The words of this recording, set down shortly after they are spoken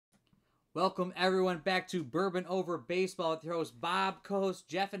Welcome everyone back to Bourbon Over Baseball with your host Bob, co-host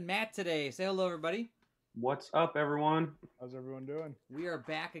Jeff, and Matt today. Say hello, everybody. What's up, everyone? How's everyone doing? We are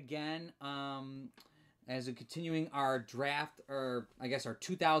back again as we're continuing our draft, or I guess our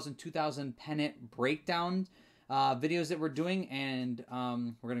 2000 pennant breakdown videos that we're doing, and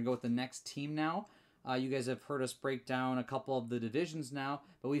we're going to go with the next team now. You guys have heard us break down a couple of the divisions now,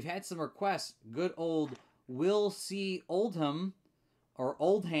 but we've had some requests. Good old Will C. Oldham, or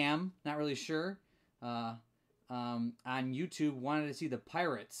Oldham, not really sure, on YouTube wanted to see the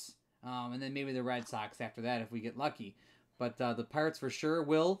Pirates, and then maybe the Red Sox after that if we get lucky. But the Pirates for sure.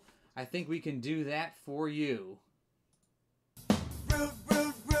 Will, I think we can do that for you. Root,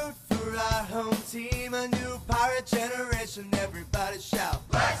 root, root for our home team, a new pirate generation, everybody shout,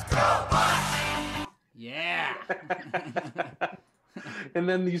 let's go Pirates! Yeah! And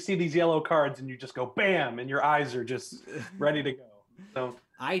then you see these yellow cards and you just go bam, and your eyes are just ready to go. So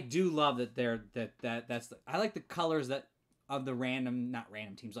I do love that I like the colors that of the not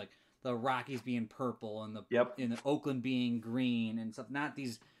random teams, like the Rockies being purple and the Oakland being green and stuff. Not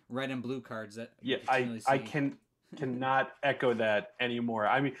these red and blue cards that I cannot echo that anymore.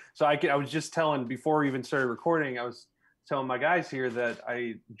 I mean, so I was just telling before we even started recording, I was telling my guys here that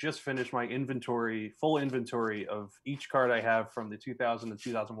I just finished my full inventory of each card I have from the 2000 and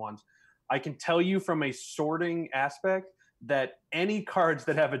 2001s. I can tell you from a sorting aspect that any cards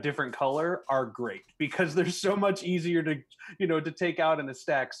that have a different color are great because they're so much easier to take out in a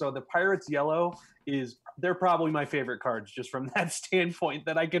stack. So the Pirates yellow they're probably my favorite cards just from that standpoint,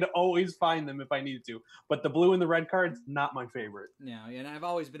 that I could always find them if I needed to. But the blue and the red cards, not my favorite. Yeah, and I've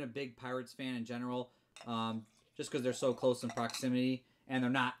always been a big Pirates fan in general, just because they're so close in proximity and they're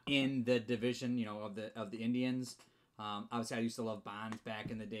not in the division, of the Indians. Obviously, I used to love Bonds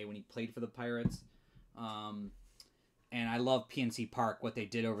back in the day when he played for the Pirates. And I love PNC Park. What they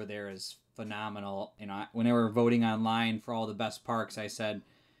did over there is phenomenal. When they were voting online for all the best parks, I said,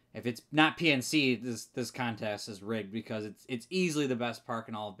 if it's not PNC, this contest is rigged because it's easily the best park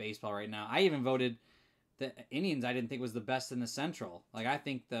in all of baseball right now. I even voted the Indians. I didn't think was the best in the Central. Like, I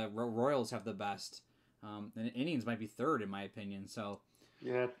think the Royals have the best. And the Indians might be third in my opinion. So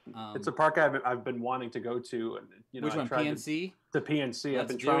yeah, it's a park I've been wanting to go to. And which one? PNC. The PNC. Let's I've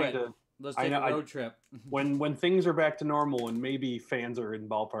been do trying it. to. Let's take a road trip. When things are back to normal and maybe fans are in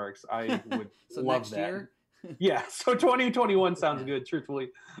ballparks, I would so love next that. Year? Yeah, so 2021 sounds good, truthfully.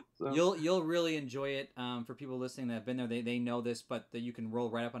 So. You'll really enjoy it. For people listening that have been there, they know this, but you can roll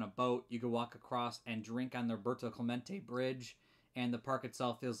right up on a boat. You can walk across and drink on the Roberto Clemente Bridge, and the park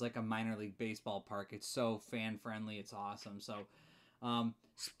itself feels like a minor league baseball park. It's so fan friendly. It's awesome. So,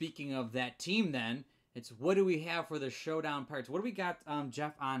 speaking of that team, then. It's what do we have for the Showdown Pirates? What do we got,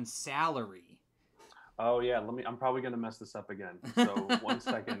 Jeff, on salary? Oh yeah, I'm probably gonna mess this up again. So 1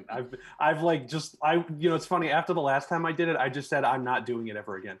 second. It's funny. After the last time I did it, I just said I'm not doing it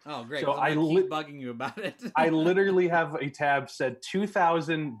ever again. Oh great! So I keep bugging you about it. I literally have a tab said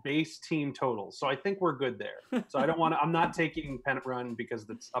 2000 base team totals. So I think we're good there. So I'm not taking pennant run because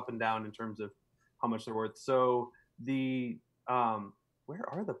it's up and down in terms of how much they're worth. So where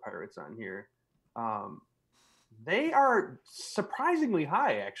are the Pirates on here? They are surprisingly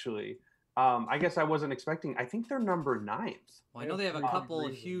high, actually. I guess I wasn't expecting. I think they're number 9th. Well, I know they have a couple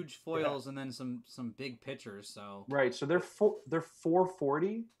of huge foils and then some big pitchers. So right, so they're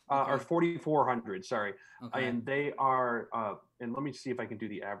 440 or 4,400. Sorry, okay. And they are. And let me see if I can do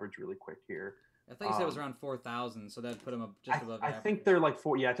the average really quick here. I thought you said it was around 4,000, so that'd put them up just above. I think they're like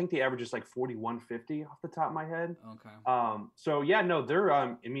 4. Yeah, I think the average is like 4,150 off the top of my head. Okay. So yeah, no, they're.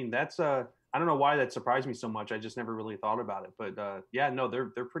 I mean, that's I don't know why that surprised me so much. I just never really thought about it, but yeah, no, they're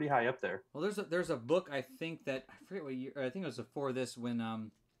pretty high up there. Well, there's a book I think that I forget what year. I think it was before this when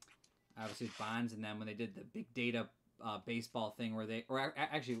obviously Bonds and them when they did the big data baseball thing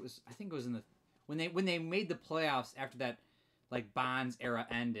actually it was, I think it was when they made the playoffs after that like Bonds era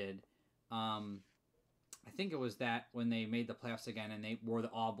ended. I think it was that when they made the playoffs again and they wore the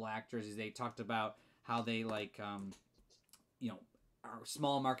all black jerseys. They talked about how they are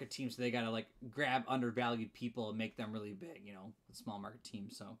small market teams, so they got to like grab undervalued people and make them really big, small market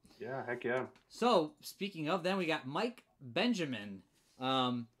teams. So yeah, heck yeah. So speaking of, then we got Mike Benjamin,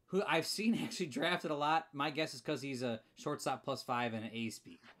 who I've seen actually drafted a lot. My guess is because he's a shortstop +5 and an A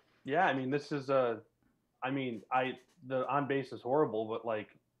speed. Yeah, I mean this is the on base is horrible, but like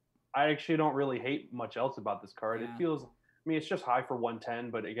I actually don't really hate much else about this card. Yeah. It feels, it's just high for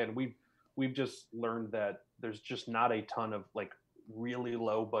 110, but again we've just learned that there's just not a ton of like really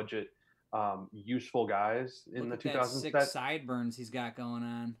low budget useful guys in the 2000s. That sideburns he's got going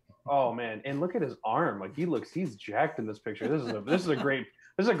on. Oh man, and look at his arm. Like he's jacked in this picture. This is a great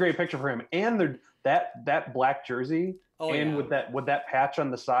This is a great picture for him. And that black jersey, with that patch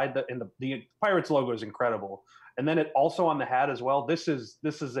on the side, and the Pirates logo is incredible. And then it also on the hat as well. This is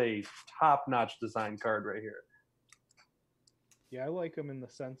a top-notch design card right here. Yeah, I like him in the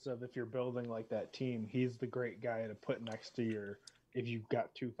sense of if you're building like that team, he's the great guy to put next to if you've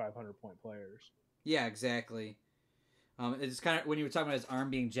got 2 500-point players. Yeah, exactly. It's kind of when you were talking about his arm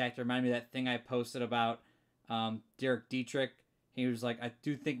being jacked, it reminded me of that thing I posted about Derek Dietrich. He was like, I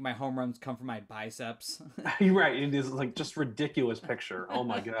do think my home runs come from my biceps. You're right. It is like just ridiculous picture. Oh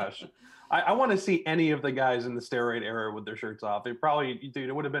my gosh. I want to see any of the guys in the steroid era with their shirts off. It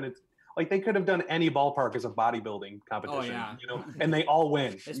would have been like they could have done any ballpark as a bodybuilding competition, and they all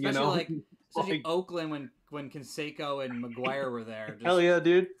win. Especially like Oakland when Canseco and McGuire were there. Just hell yeah,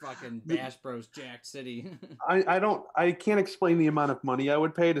 dude! Fucking Bash Bros, Jack City. I can't explain the amount of money I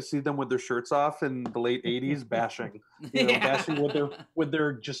would pay to see them with their shirts off in the late '80s, bashing, bashing with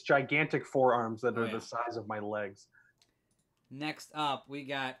their just gigantic forearms that are the size of my legs. Next up, we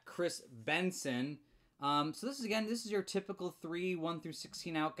got Chris Benson. So this is your typical 1 through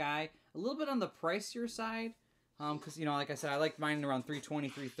 16 out guy. A little bit on the pricier side, because like I said, I like mine around 320,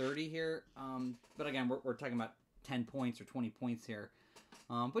 330 here. But again, we're talking about 10 points or 20 points here.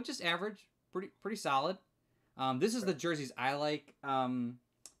 But just average, pretty solid. This is the jerseys I like.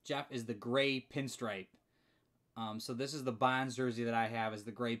 Jeff, is the gray pinstripe. So this is the Bonds jersey that I have, is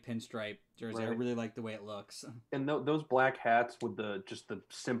the gray pinstripe jersey. Right. I really like the way it looks. And those black hats with the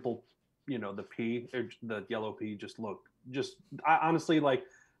simple, the P, the yellow P, honestly, like,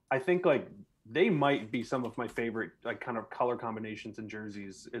 I think like they might be some of my favorite like kind of color combinations and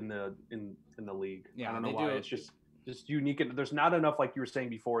jerseys in the league. Yeah, I don't know why. It's just unique. And there's not enough, like you were saying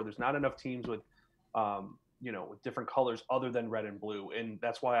before, there's not enough teams with, with different colors other than red and blue. And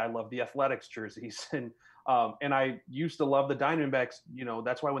that's why I love the Athletics jerseys. And I used to love the Diamondbacks.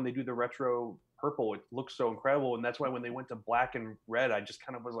 That's why when they do the retro purple, it looks so incredible. And that's why when they went to black and red, I just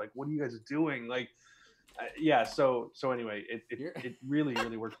kind of was like, what are you guys doing? Like, so anyway, it really,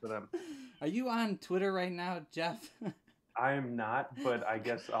 really works for them. Are you on Twitter right now, Jeff? I am not, but I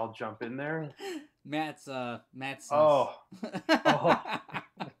guess I'll jump in there. Matt's oh.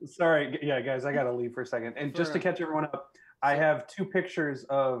 Sorry. Yeah, guys, I got to leave for a second. And just to catch everyone up, I have 2 pictures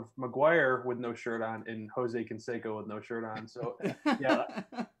of McGuire with no shirt on and Jose Canseco with no shirt on. So, yeah,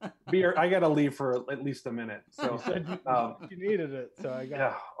 I got to leave for at least a minute. So you said you needed it, so I got.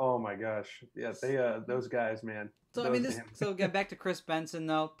 Yeah. Oh my gosh. Yeah, they those guys, man. So so again, back to Chris Benson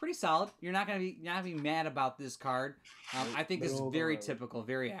though, pretty solid. You're not gonna be mad about this card. I think this is very typical,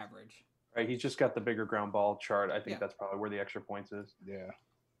 very average. Right. He's just got the bigger ground ball chart. I think that's probably where the extra points is. Yeah.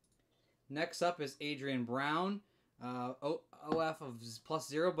 Next up is Adrian Brown. OF of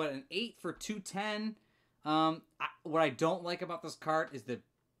 +0, but an 8 for 210. What I don't like about this card is the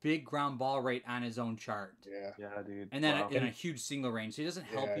big ground ball rate on his own chart. Yeah, dude. And then in a huge single range, so he doesn't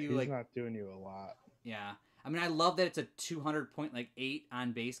help you. He's not doing you a lot. Yeah, I mean, I love that it's a 200-point 8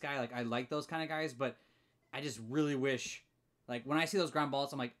 on base guy. Like, I like those kind of guys, but I just really wish, like, when I see those ground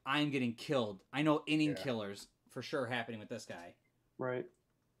balls, I'm like, I'm getting killed. I know inning killers for sure happening with this guy. Right.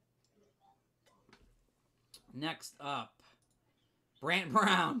 Next up, Brant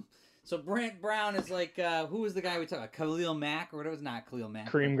Brown. So Brant Brown is like, who was the guy we talked about? Khalil Mack, or whatever? It was not Khalil Mack.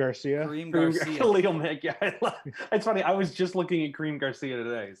 Kareem Garcia. Khalil Mack, yeah. It's funny. I was just looking at Kareem Garcia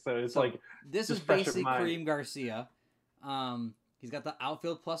today. So it's like. This is basically Kareem Garcia. He's got the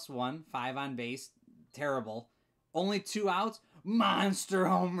outfield +1, 5 on base. Terrible. Only 2 outs. Monster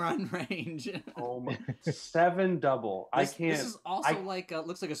home run range. Oh my, 7 double. This is also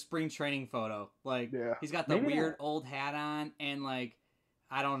looks like a spring training photo. Like he's got the weird old hat on, and like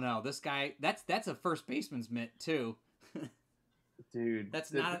I don't know, this guy. That's a first baseman's mitt too. Dude,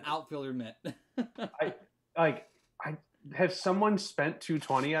 that's not an outfielder mitt. I have someone spent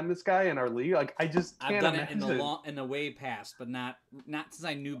 220 on this guy in our league. Like I just can't imagine. I've done it in the way past, but not since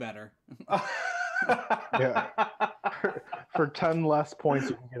I knew better. Yeah. For 10 less points,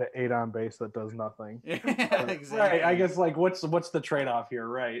 you can get an 8 on base that does nothing. Yeah, exactly. Right. I guess like what's the trade-off here,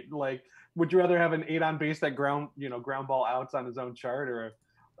 right? Like, would you rather have an 8 on base that ground ball outs on his own chart,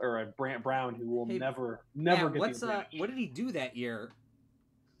 or a Brant Brown who will never get the what did he do that year?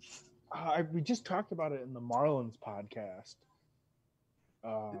 We just talked about it in the Marlins podcast.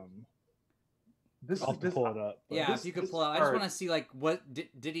 I'll pull it up. Yeah, if you could pull it up. I just want to see like what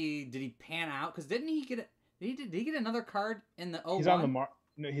did he pan out? Because didn't he get did he get another card in the 01?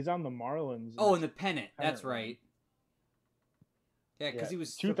 He's on the Marlins. Oh, in the pennant. That's right. Yeah, because he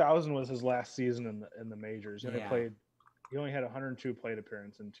was 2000 was his last season in the majors. He only had 102 plate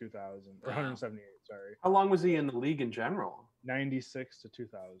appearances in 2000 or 178. Sorry. How long was he in the league in general? 96 to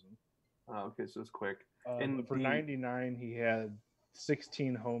 2000. Oh, okay, so it's quick. But for 99, he had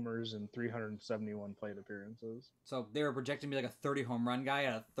 16 homers and 371 plate appearances. So they were projecting to be like a 30 home run guy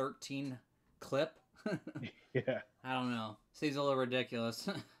at a 13 clip. Yeah. I don't know. Seems a little ridiculous.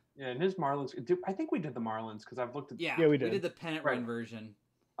 Yeah, and his Marlins. I think we did the Marlins because I've looked at. Yeah, we we did. did the pennant run version.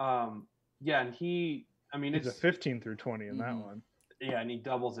 Yeah, and he. I mean, He's it's a 15 through 20 in that one. Yeah, and he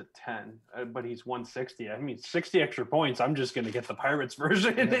doubles at 10, but he's 160. I mean, 60 extra points. I'm just gonna get the Pirates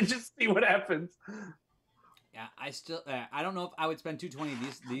version and then just see what happens. Yeah, I don't know if I would spend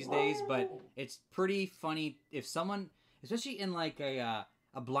 220 these days, but it's pretty funny if someone, especially in like a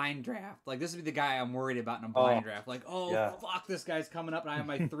blind draft, like this would be the guy I'm worried about in a blind draft. Like, fuck, this guy's coming up, and I have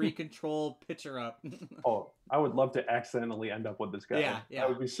my 3 control pitcher up. I would love to accidentally end up with this guy. Yeah. I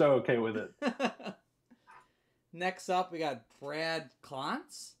would be so okay with it. Next up, we got Brad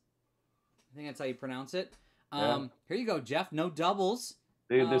Klontz. I think that's how you pronounce it. Yeah. Here you go, Jeff. No doubles.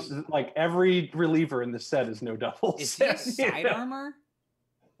 Dude, this is like every reliever in this set is no doubles. Is he a side armor?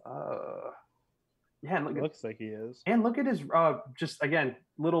 Yeah, and Looks like he is. And look at his just again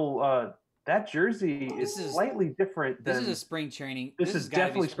little that jersey is slightly different. This is a spring training. This is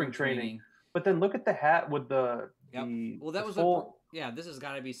definitely spring training. But then look at the hat with the. Yep. Well, that was this has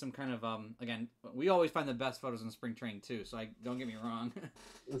got to be some kind of again. We always find the best photos in spring training too. So don't get me wrong.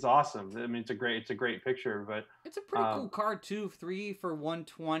 It's awesome. I mean, it's a great picture, but it's a pretty cool card too. 3 for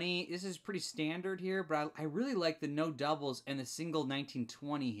 120. This is pretty standard here, but I really like the no doubles and the single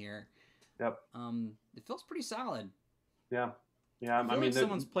 1920 here. Yep. It feels pretty solid. Yeah. I mean,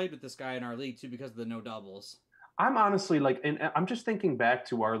 someone's played with this guy in our league too because of the no doubles. I'm honestly like, and I'm just thinking back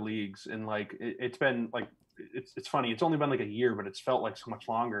to our leagues, and like it's been like it's funny. It's only been like a year, but it's felt like so much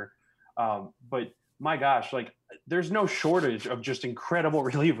longer. But my gosh, like there's no shortage of just incredible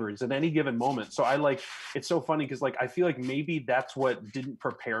relievers at any given moment. So it's so funny because like I feel like maybe that's what didn't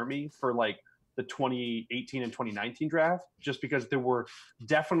prepare me for like the 2018 and 2019 draft, just because there were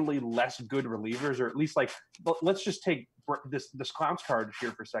definitely less good relievers, or at least like let's just take this Clowns card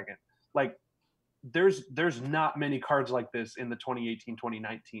here for a second. Like there's not many cards like this in the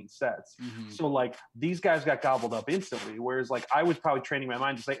 2018-2019 sets. So like these guys got gobbled up instantly, whereas like I was probably training my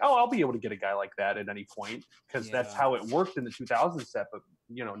mind just like, I'll be able to get a guy like that at any point because that's how it worked in the 2000 set, but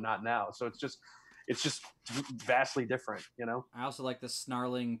not now. So it's just vastly different. I also like the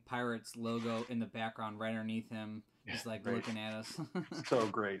snarling Pirates logo in the background right underneath him. He's like looking at us. So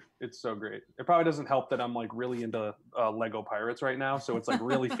great. It's so great. It probably doesn't help that I'm like really into Lego Pirates right now. So it's like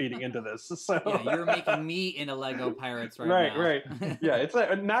really feeding into this. So yeah, you're making me into Lego Pirates right now. Right. Yeah. It's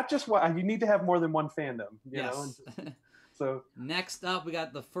not just one. You need to have more than one fandom, you know? So next up, we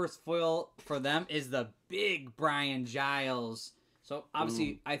got the first foil for them is the big Brian Giles. So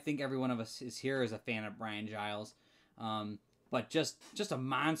obviously I think every one of us is here is a fan of Brian Giles. But just a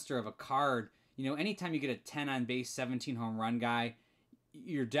monster of a card. Anytime you get a 10 on base, 17 home run guy,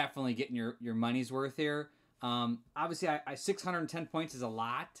 you're definitely getting your money's worth here. Obviously, 610 points is a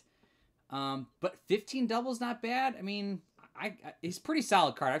lot, but 15 doubles not bad. I mean, he's a pretty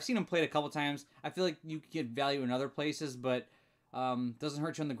solid card. I've seen him played a couple times. I feel like you could get value in other places, but doesn't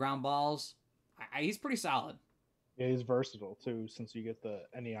hurt you on the ground balls. He's pretty solid. Yeah, he's versatile too, since you get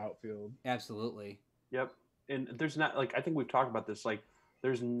any outfield. Absolutely. Yep, and there's not I think we've talked about this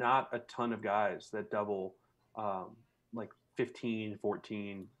there's not a ton of guys that double like 15,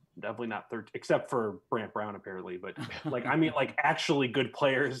 14, definitely not 13, except for Brant Brown apparently. But I mean actually good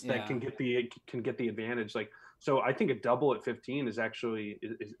players that can get the advantage. So I think a double at 15 is actually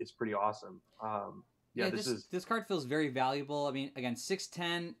is pretty awesome. This card feels very valuable. I mean, again,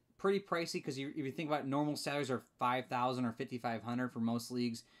 610, pretty pricey because if you think about it, normal salaries are $5,000 or $5,500 for most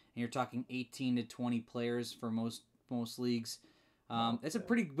leagues, and you're talking 18 to 20 players for most leagues. It's a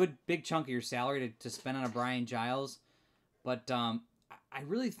pretty good big chunk of your salary to spend on a Brian Giles. But I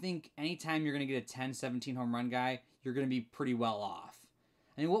really think anytime you're going to get a 10, 17 home run guy, you're going to be pretty well off.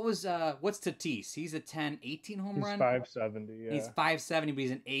 I mean, what's Tatis? He's a 10, 18 home run? He's 570, yeah. He's 570, but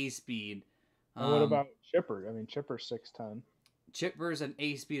he's an A speed. And what about Chipper? I mean, Chipper's 610. Chipper's an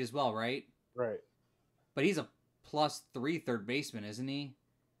A speed as well, right? Right. But he's a +3 third baseman, isn't he?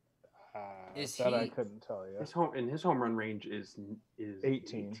 I couldn't tell you. His home run range is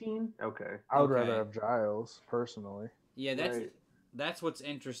 18. Okay. I would rather have Giles personally. Yeah, that's what's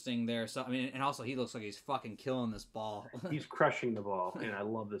interesting there. So I mean, and also he looks like he's fucking killing this ball. He's crushing the ball, and I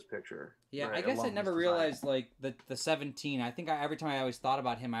love this picture. Yeah, right? I guess I never realized the 17. I think every time I always thought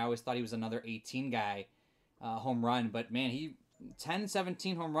about him, I always thought he was another 18 guy home run. But man, 10,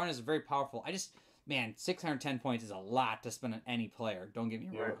 17 home run is very powerful. man, 610 points is a lot to spend on any player. Don't get me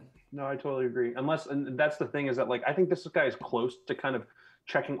wrong. No, I totally agree. And that's the thing is that like I think this guy is close to kind of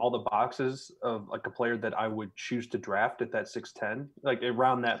checking all the boxes of like a player that I would choose to draft at that 610, like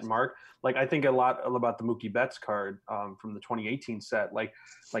around that mark. Like I think a lot about the Mookie Betts card from the 2018 set. Like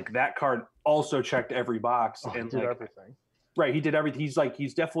that card also checked every box and did like everything. Right, he did everything. He's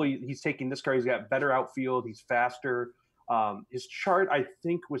taking this card. He's got better outfield. He's faster. His chart, I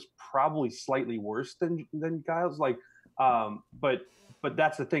think, was probably slightly worse than Giles. But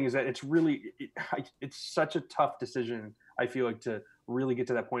that's the thing is that it's really it's such a tough decision. I feel like to really get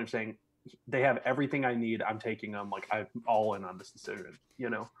to that point of saying they have everything I need. I'm taking them. Like I'm all in on this decision.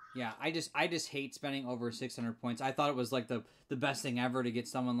 Yeah, I just hate spending over 600 points. I thought it was like the best thing ever to get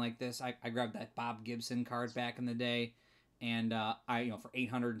someone like this. I grabbed that Bob Gibson card back in the day. And for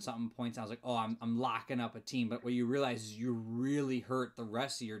 800 and something points, I was like, oh, I'm locking up a team. But what you realize is you really hurt the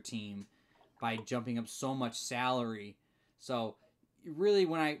rest of your team by jumping up so much salary. So really,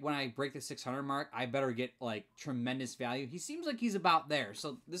 when I break the 600 mark, I better get like tremendous value. He seems like he's about there.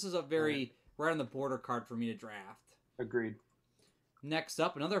 So this is a very right on the border card for me to draft. Agreed. Next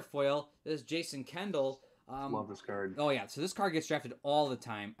up, another foil. This is Jason Kendall. Love this card. Oh yeah, so this card gets drafted all the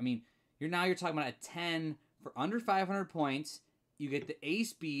time. I mean, you're talking about a 10. For under 500 points, you get the A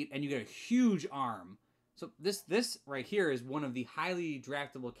speed and you get a huge arm. So this right here is one of the highly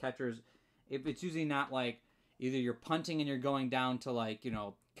draftable catchers. If it's usually not like either you're punting and you're going down to like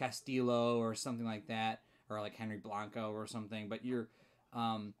Castillo or something like that, or like Henry Blanco or something. But you're,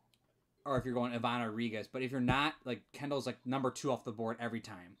 or if you're going Ivan Rodriguez. But if you're not, like Kendall's like number 2 off the board every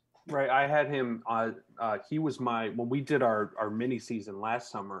time. Right, I had him. He was when we did our mini season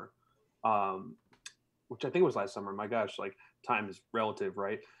last summer. Which I think was last summer. My gosh, like time is relative,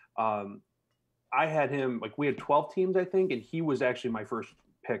 right? I had him, like we had 12 teams, I think, and he was actually my first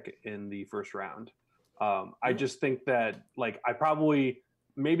pick in the first round. I just think that like I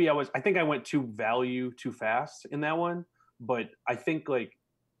think I went too fast in that one, but I think like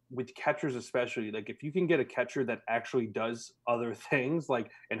with catchers especially, like if you can get a catcher that actually does other things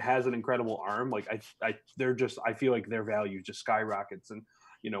like and has an incredible arm, like I feel like their value just skyrockets. And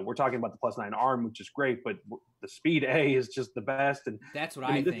we're talking about the +9 arm, which is great, but the speed A is just the best. And that's what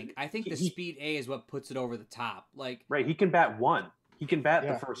I think. I think the speed A is what puts it over the top. Like right, he can bat one. He can bat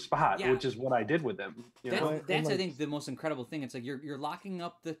the first spot, which is what I did with him. That's I think the most incredible thing. It's like you're locking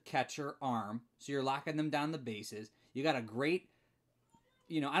up the catcher arm, so you're locking them down the bases. You got a great,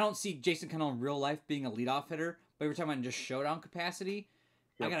 I don't see Jason Kendall in real life being a leadoff hitter, but we're talking about just showdown capacity.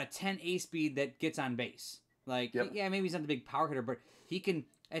 Yep. I got a 10 A speed that gets on base. Like maybe he's not the big power hitter, but he can.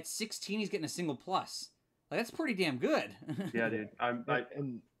 At 16, he's getting a single plus. Like that's pretty damn good. Yeah, dude.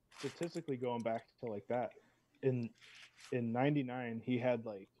 And statistically, going back to like that, in '99, he had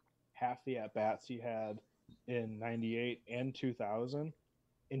like half the at bats he had in '98 and 2000,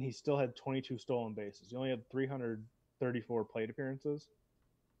 and he still had 22 stolen bases. He only had 334 plate appearances.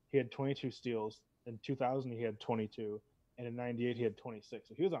 He had 22 steals. In 2000, he had 22. And in '98, he had 26.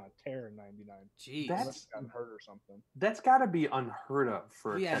 So he was on a tear in '99. Jeez. That's got hurt or something. That's got to be unheard of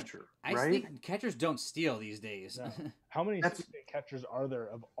for a catcher, right? I think catchers don't steal these days. No. How many catchers are there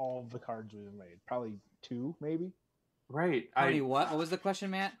of all of the cards we've made? Probably 2, maybe? Right. How many what? What was the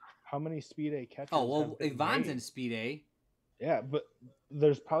question, Matt? How many Speed A catchers? Oh, well, Ivan's in Speed A. Yeah, but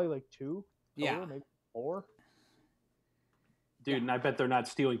there's probably like 2. Yeah. Maybe 4. Dude, and I bet they're not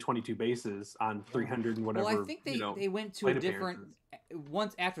stealing 22 bases on 300 and whatever. Well, I think they went to a different.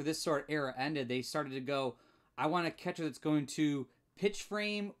 Once after this sort of era ended, they started to go, I want a catcher that's going to pitch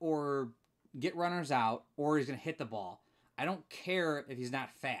frame or get runners out, or he's going to hit the ball. I don't care if he's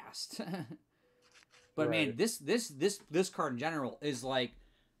not fast. But man, this card in general is like,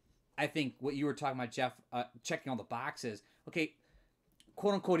 I think what you were talking about, Jeff, checking all the boxes. Okay,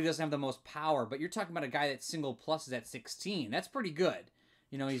 quote unquote, he doesn't have the most power, but you're talking about a guy that single pluses at 16. That's pretty good.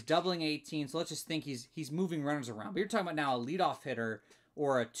 He's doubling 18, so let's just think he's moving runners around. But you're talking about now a leadoff hitter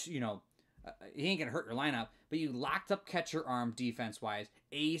or he ain't gonna hurt your lineup. But you locked up catcher arm defense wise,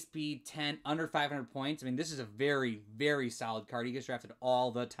 A speed 10 under 500 points. I mean, this is a very very solid card. He gets drafted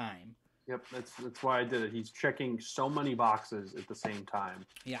all the time. Yep, that's why I did it. He's checking so many boxes at the same time.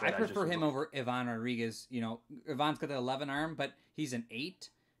 Yeah, I prefer him over Ivan Rodriguez. Ivan's got the 11 arm, but he's an 8,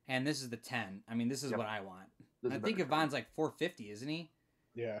 and this is the 10. I mean, this is what I want. I think Ivan's like 450, isn't he?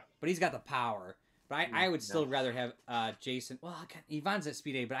 Yeah. But he's got the power. But I would still rather have Jason. Well, Ivan's at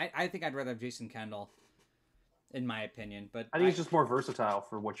Speed A, but I think I'd rather have Jason Kendall. in my opinion. But I think it's just more versatile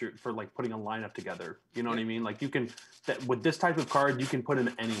for like putting a lineup together. You know what I mean? Like you can with this type of card, you can put him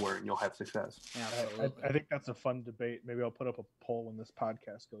anywhere and you'll have success. Absolutely. I think that's a fun debate. Maybe I'll put up a poll when this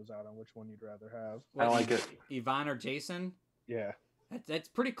podcast goes out on which one you'd rather have. I like it. Yvonne or Jason? Yeah. That's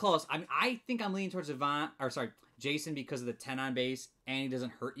pretty close. I think I'm leaning towards Jason because of the 10 on base and he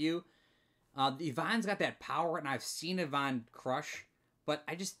doesn't hurt you. Yvonne's got that power, and I've seen Yvonne crush, but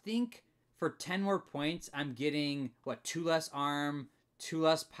I just think for 10 more points, I'm getting 2 less arm, 2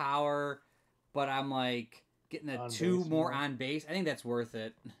 less power, but I'm like getting the 2 more on base. I think that's worth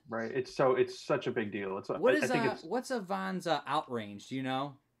it. Right. It's such a big deal. What's Yvonne's outrange? Do you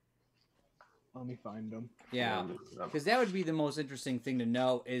know? Let me find him. Yeah, because that would be the most interesting thing to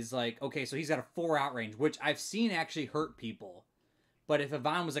know is like, okay, so he's got a 4 outrange, which I've seen actually hurt people. But if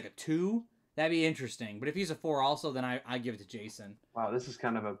Yvonne was like a 2, that'd be interesting. But if he's a 4 also, then I give it to Jason. Wow, this is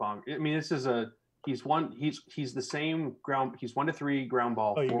kind of a bonk. I mean, he's the same ground. He's 1 to 3 ground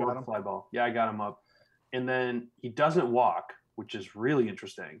ball, 4 fly ball. Yeah, I got him up. And then he doesn't walk, which is really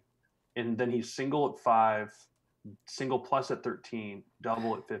interesting. And then he's single at 5, single plus at 13,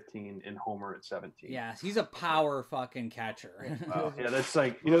 double at 15, and homer at 17. Yeah, he's a power fucking catcher. Wow. Yeah, that's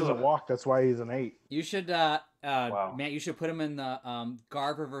like he doesn't walk. That's why he's an 8. You should, wow. Matt. You should put him in the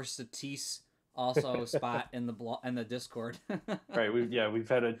Garver versus Tatis also spot in the Discord. Right. We've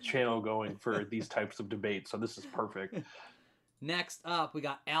had a channel going for these types of debates, so this is perfect. Next up, we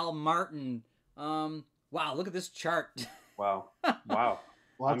got Al Martin. Wow, look at this chart. Wow.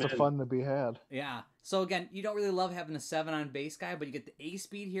 Lots of fun to be had. Yeah. So again, you don't really love having a 7 on base guy, but you get the A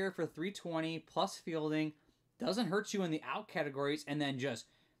speed here for 320 plus fielding. Doesn't hurt you in the out categories, and then just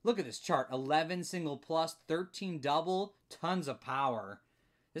look at this chart: 11 single plus, 13 double, tons of power.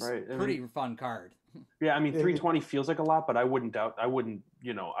 This is a pretty fun card. Yeah, I mean, 320 feels like a lot, but I wouldn't doubt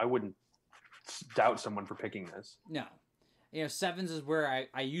someone for picking this. No. 7s is where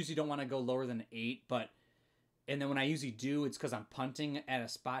I usually don't want to go lower than 8, and then when I usually do, it's because I'm punting at a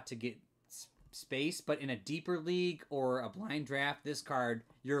spot to get space. But in a deeper league or a blind draft, this card,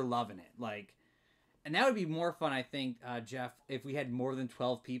 you're loving it. And that would be more fun, I think, Jeff, if we had more than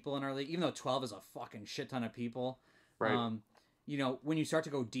 12 people in our league, even though 12 is a fucking shit ton of people. Right. When you start to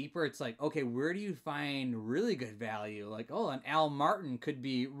go deeper, it's like, okay, where do you find really good value? Like, an Al Martin could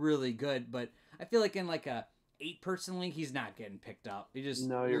be really good, but I feel like in like a 8-person league, he's not getting picked up.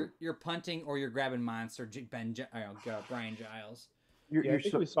 You're punting or you're grabbing monster Brian Giles. I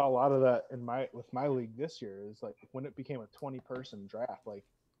think we saw a lot of that with my league this year. Is like when it became a 20-person draft, like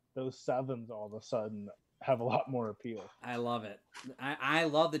those 7s all of a sudden have a lot more appeal. I love it. I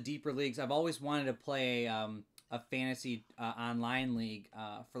love the deeper leagues. I've always wanted to play a fantasy online league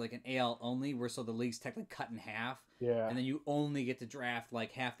for like an AL only, where so the league's technically cut in half. Yeah. And then you only get to draft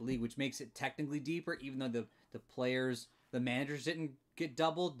like half the league, which makes it technically deeper, even though the managers didn't get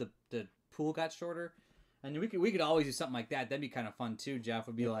doubled, the pool got shorter. And we could always do something like that. That'd be kind of fun too, Jeff.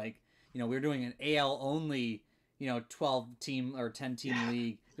 Would be like, we're doing an AL only, 12 team or 10 team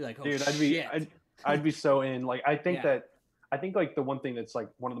league. Be like, oh, dude, shit. I'd be so in. Like, I think like the one thing that's like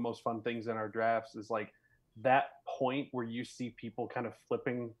one of the most fun things in our drafts is like that point where you see people kind of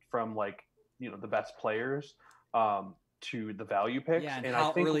flipping from like, the best players to the value picks. Yeah, and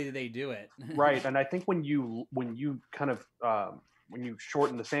how early do they do it? Right. And I think when you kind of when you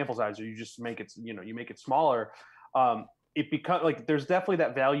shorten the sample size, or you just make it, you make it smaller, it becomes like there's definitely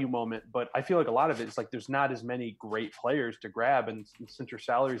that value moment, but I feel like a lot of it is like there's not as many great players to grab, and since your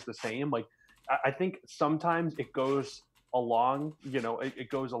salary is the same, like I think sometimes it goes along, it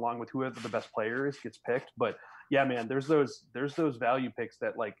goes along with whoever the best player is gets picked. But yeah, man, there's those value picks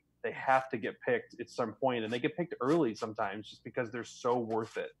that like they have to get picked at some point, and they get picked early sometimes just because they're so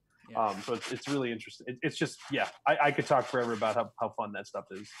worth it. Yeah. So it's really interesting. It's just, yeah, I could talk forever about how fun that stuff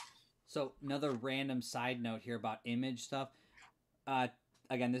is. So another random side note here about image stuff.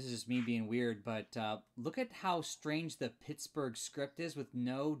 Again, this is just me being weird, but look at how strange the Pittsburgh script is with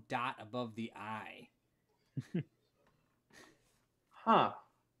no dot above the I. Huh.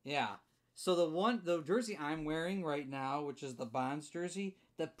 Yeah. So the jersey I'm wearing right now, which is the Bonds jersey,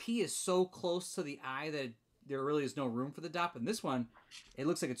 the P is so close to the I that there really is no room for the dot. And this one, it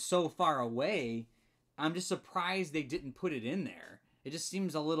looks like it's so far away. I'm just surprised they didn't put it in there. It just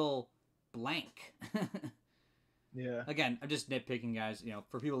seems a little blank. Yeah. Again, I'm just nitpicking, guys.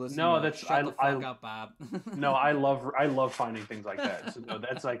 For people listening. No, that's shut the fuck up, Bob. No, I love finding things like that. So no,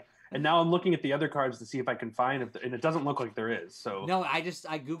 that's like. And now I'm looking at the other cards to see if I can find and it doesn't look like there is. So no, I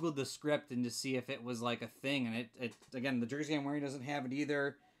googled the script and to see if it was like a thing, and it again, the jersey I'm wearing doesn't have it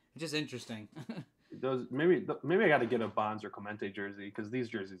either. It's just interesting. those maybe I got to get a Bonds or Clemente jersey because these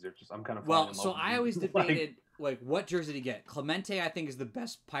jerseys are just I'm kind of Well. So I always debated like what jersey to get. Clemente, I think, is the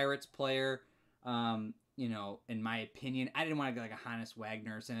best Pirates player. You know, in my opinion, I didn't want to get like a Hannes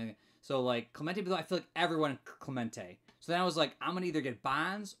Wagner or something. So like Clemente, I feel like everyone Clemente. So then I was like, I'm gonna either get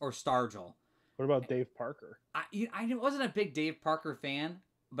Bonds or Stargell. What about Dave Parker? I wasn't a big Dave Parker fan,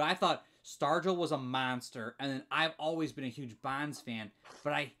 but I thought Stargell was a monster, and then I've always been a huge Bonds fan,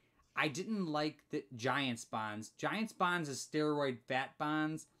 but I didn't like the Giants Bonds. Giants Bonds is steroid fat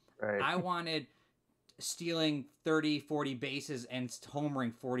Bonds. Right. I wanted stealing 30, 40 bases and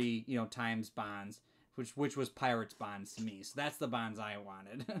homering 40, times Bonds, which was Pirates Bonds to me. So that's the Bonds I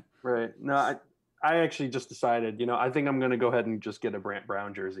wanted. Right. No, I actually just decided, I think I'm going to go ahead and just get a Brant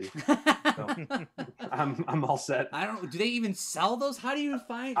Brown jersey. So, I'm all set. I don't know. Do they even sell those? How do you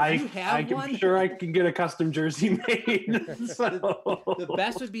find? I'm one? sure I can get a custom jersey made. So. The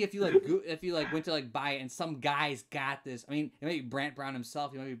best would be if you went to buy it and some guy's got this. I mean, it may be Brant Brown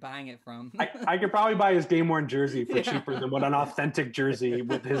himself. You might be buying it from. I could probably buy his game worn jersey for cheaper than what an authentic jersey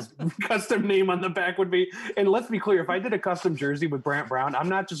with his custom name on the back would be. And let's be clear, if I did a custom jersey with Brant Brown, I'm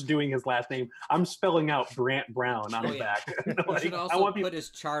not just doing his last name. I'm spelling out Brant Brown on the back. You should also put his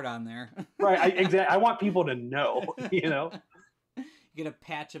chart on there. Right, exactly. I want people to know, Get a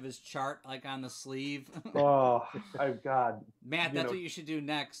patch of his chart on the sleeve. Oh, God. Matt, that's what you should do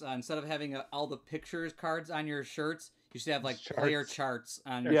next. Instead of having all the pictures cards on your shirts, you should have player charts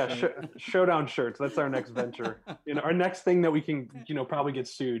on your shirt. Showdown shirts. That's our next venture. Our next thing that we can, probably get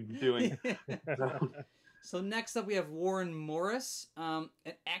sued doing. So next up, we have Warren Morris.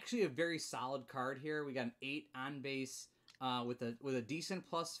 Actually, a very solid card here. We got an 8 on base with a decent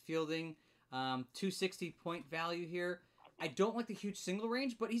plus fielding, 260 point value here. I don't like the huge single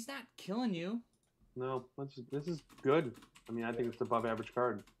range, but he's not killing you. No, this is good. I mean, I think it's above average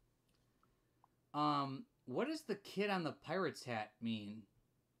card. What does the kid on the Pirates hat mean?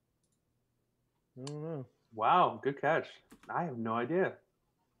 I don't know. Wow, good catch. I have no idea.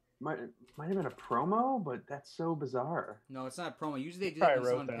 Might have been a promo, but that's so bizarre. No, it's not a promo. Usually they do that when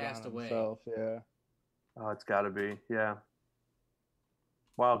someone passed away. Yeah. Oh, it's got to be. Yeah.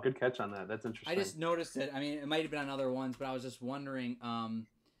 Wow, good catch on that. That's interesting. I just noticed it. I mean, it might have been on other ones, but I was just wondering.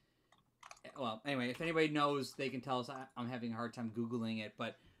 Well, anyway, if anybody knows, they can tell us. I'm having a hard time Googling it,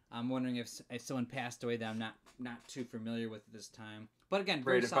 but I'm wondering if someone passed away that I'm not too familiar with at this time. But again,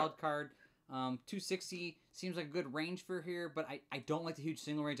 very solid card. 260 seems like a good range for here, but I don't like the huge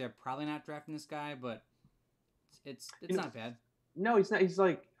single range. I'm probably not drafting this guy, but it's not bad. No, he's not. He's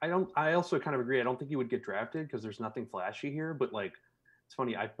I also kind of agree. I don't think he would get drafted because there's nothing flashy here, but it's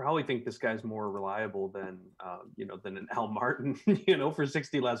funny. I probably think this guy's more reliable than than an Al Martin, for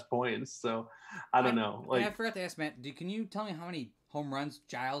 60 less points. So I don't know. I forgot to ask Matt. Can you tell me how many home runs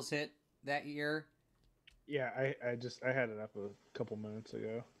Giles hit that year? Yeah, I had it up a couple minutes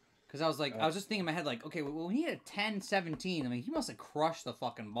ago. Because I was just thinking in my head, okay, well, when he had a 10-17, I mean, he must have crushed the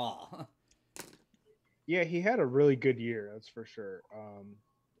fucking ball. Yeah, he had a really good year, that's for sure.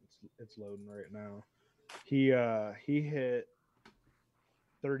 It's loading right now. He hit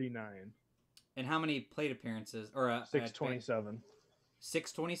 39. And how many plate appearances? Or 627.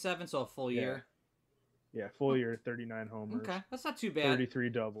 627, so a full year. Yeah, full year, 39 homers. Okay, that's not too bad. 33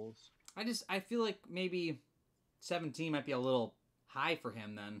 doubles. I feel like maybe 17 might be a little high for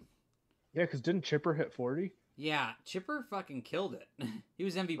him then. Yeah, because didn't Chipper hit 40? Yeah, Chipper fucking killed it. He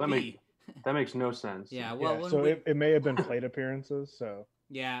was MVP. That makes no sense. Yeah, well, so it may have been plate appearances. So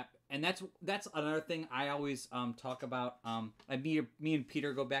yeah, and that's another thing I always talk about. Me and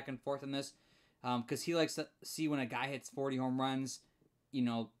Peter go back and forth on this, because he likes to see when a guy hits 40 home runs,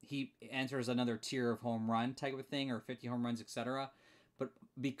 he enters another tier of home run type of thing, or 50 home runs, etc. But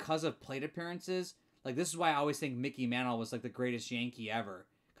because of plate appearances, this is why I always think Mickey Mantle was the greatest Yankee ever.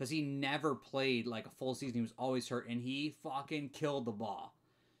 Because he never played a full season. He was always hurt, and he fucking killed the ball.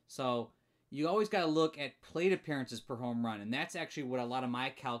 So you always got to look at plate appearances per home run, and that's actually what a lot of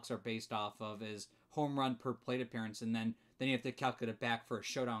my calcs are based off of, is home run per plate appearance, and then you have to calculate it back for a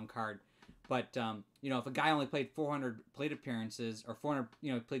showdown card. But if a guy only played 400 plate appearances, or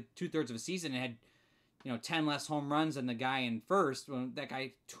 400, played 2/3 of a season and had 10 less home runs than the guy in first, when that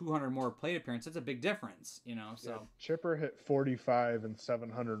guy 200 more plate appearances, that's a big difference, So yeah, Chipper hit 45 and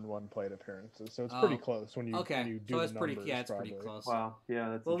 701 plate appearances, so it's pretty close when you do the numbers. It's pretty close. Wow, yeah,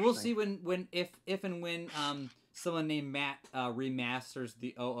 that's well, we'll see if and when someone named Matt remasters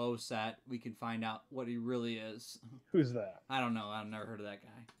the 00 set, we can find out what he really is. Who's that? I don't know. I've never heard of that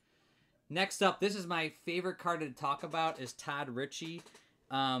guy. Next up, this is my favorite card to talk about, is Todd Ritchie.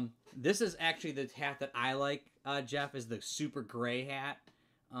 This is actually the hat that I like, Jeff, is the super gray hat.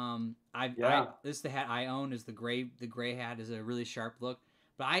 This is the hat I own. Is the gray hat is a really sharp look.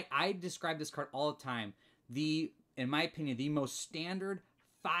 But I describe this card all the time. In my opinion, the most standard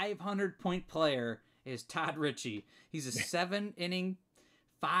 500-point player is Todd Ritchie. He's a 7-inning,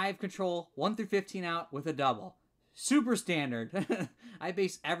 5 control, 1 through 15 out with a double. Super standard. I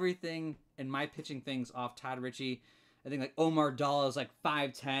base everything in my pitching things off Todd Ritchie. I think like Omar Dalla is like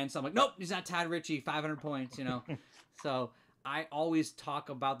 5'10", so I'm like, nope, he's not Todd Ritchie, 500 points, you know. So I always talk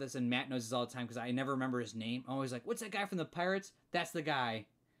about this, and Matt knows this all the time because I never remember his name. I'm always like, what's that guy from the Pirates? That's the guy.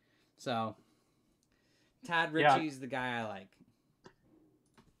 So Todd Ritchie's the guy I like.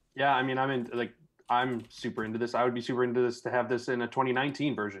 Yeah, I mean, I'm super into this. I would be super into this to have this in a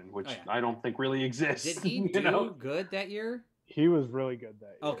 2019 version, which I don't think really exists. Did he do good that year? He was really good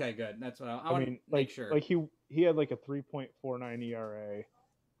that year. Okay, good. That's what I want to make sure. Like he had like a 3.49 ERA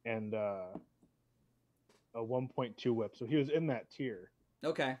and a 1.2 WHIP, so he was in that tier.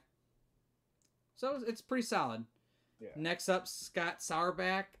 Okay. So it's pretty solid. Yeah. Next up, Scott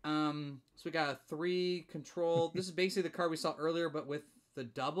Sauerback. So we got a 3 control. This is basically the card we saw earlier, but with the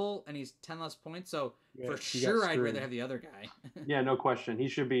double, and he's 10 less points. So for sure, I'd rather have the other guy. Yeah, no question. He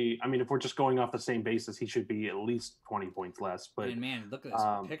should be. I mean, if we're just going off the same basis, he should be at least 20 points less. But and man, look at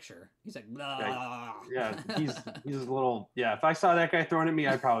this picture. He's like, blah. Yeah, he's a little. Yeah, if I saw that guy throwing at me,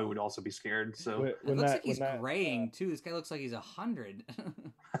 I probably would also be scared. So it looks like he's graying too. This guy looks like he's 100.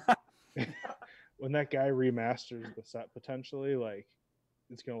 When that guy remasters the set potentially, like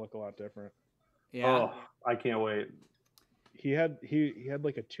it's gonna look a lot different. Yeah. Oh, I can't wait. He had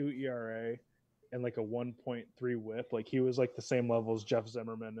like a 2 ERA and like a 1.3 WHIP. Like he was like the same level as Jeff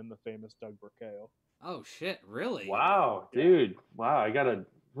Zimmerman and the famous Doug Burkale. Oh shit! Really? Wow, dude. Wow, I gotta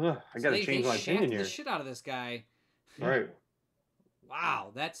change my opinion here. The shit out of this guy. Right.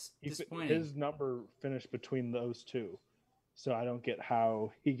 Wow, that's disappointing. His number finished between those two, so I don't get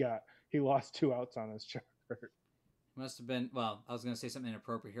how he lost 2 outs on his chart. Must have been. Well, I was gonna say something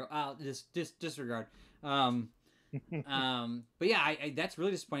inappropriate here. I'll just disregard. But yeah, that's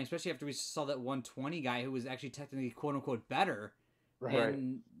really disappointing, especially after we saw that 120 guy who was actually technically quote unquote better. Right.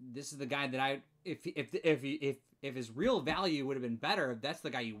 And this is the guy that if his real value would have been better, that's the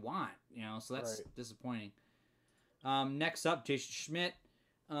guy you want, you know. So that's disappointing. Next up, Jason Schmidt.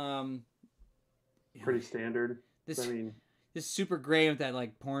 Pretty standard. This super gray with that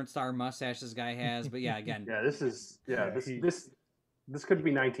like porn star mustache this guy has, but yeah, again. This could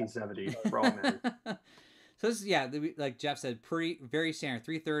be 1970 for all men. So this is like Jeff said, very standard.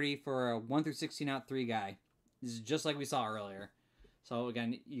 330 for a 1 through 16 out 3 guy. This is just like we saw earlier. So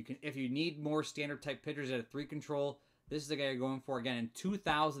again, you can if you need more standard type pitchers at a 3 control, this is the guy you're going for. Again, in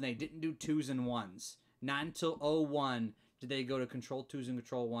 2000 they didn't do 2s and 1s. Not until 01 did they go to control 2s and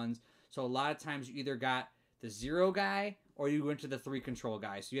control 1s. So a lot of times you either got the 0 guy or you went to the 3 control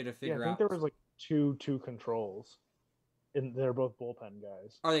guy. So you had to figure out. I think there was like two controls, and they're both bullpen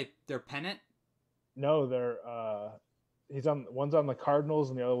guys. Are they're pennant? No, they're one's on the Cardinals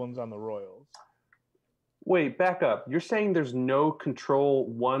and the other one's on the Royals. Wait, back up. You're saying there's no control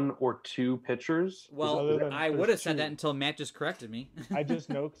 1 or 2 pitchers? Well, I would have said that until Matt just corrected me. I just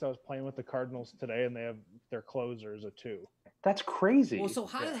know because I was playing with the Cardinals today, and they have their closers a 2. That's crazy. Well, so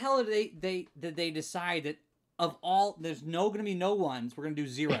how the hell did they decide that of all there's going to be no 1s, we're going to do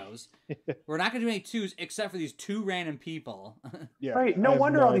 0s. We're not going to do any 2s except for these 2 random people. Yeah, right. No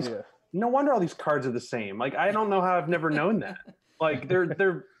wonder all these cards are the same. Like I don't know how I've never known that. Like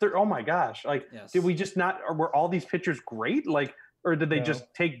they're oh my gosh. Like did we just not or were all these pitchers great? Like or did they just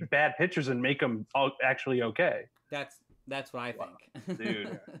take bad pitchers and make them all actually okay? That's what I think. Wow.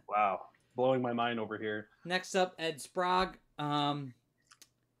 Dude, wow. Blowing my mind over here. Next up, Ed Sprague.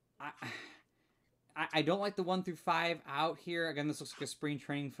 I don't like the 1 through 5 out here. Again, this looks like a spring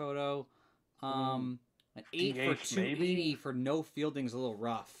training photo. An 8 for 280 maybe? For no fielding is a little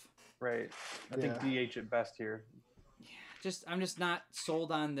rough. Right. I think DH at best here. Yeah, I'm just not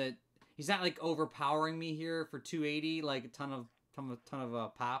sold on that. He's not like overpowering me here for 280, like a ton of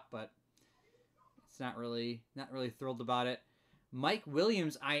pop, but it's not really thrilled about it. Mike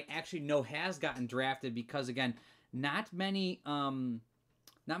Williams, I actually know has gotten drafted because again, not many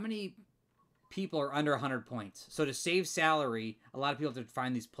people are under 100 points. So to save salary, a lot of people have to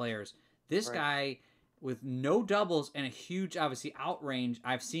find these players. This guy with no doubles and a huge, obviously, outrange,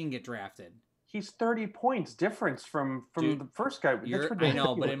 I've seen get drafted. He's 30 points difference from the first guy. I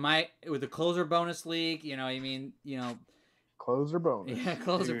know, but with the closer bonus league, closer bonus. Yeah,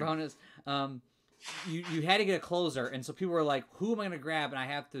 closer bonus. You had to get a closer, and so people were like, "Who am I going to grab?" And I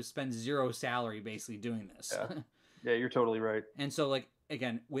have to spend 0 salary basically doing this. Yeah, you're totally right. And so, like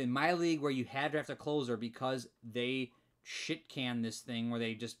again, in my league where you had to draft a closer because they shit can this thing where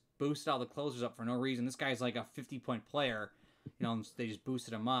they just boosted all the closers up for no reason. This guy's like a 50-point player. You know, they just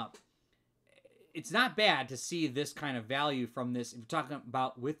boosted him up. It's not bad to see this kind of value from this. If you're talking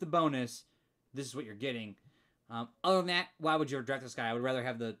about with the bonus, this is what you're getting. Other than that, why would you draft this guy? I would rather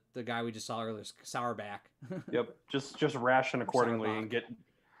have the guy we just saw earlier, Sauerback. Yep, just ration accordingly and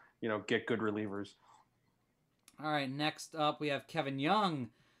get good relievers. All right, next up we have Kevin Young.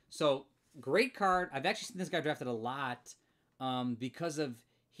 So great card. I've actually seen this guy drafted a lot because of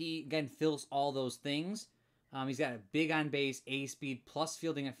he again fills all those things. He's got a big on base, A speed, plus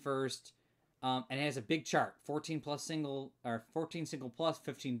fielding at first, and it has a big chart: 14 single plus,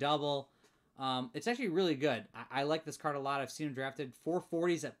 15 double. It's actually really good. I like this card a lot. I've seen him drafted.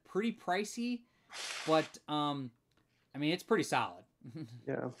 440 is pretty pricey, but I mean it's pretty solid.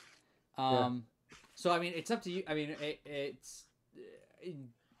 Yeah. So I mean it's up to you. I mean it's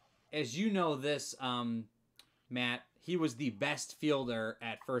as you know this, Matt. He was the best fielder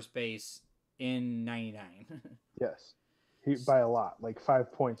at first base in '99. Yes. He by a lot, like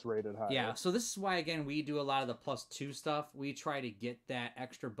 5 points rated high. Yeah, so this is why again we do a lot of the +2 stuff. We try to get that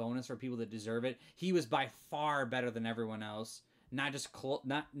extra bonus for people that deserve it. He was by far better than everyone else. Not just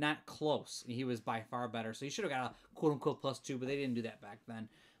not close. He was by far better. So he should have got a quote unquote +2, but they didn't do that back then.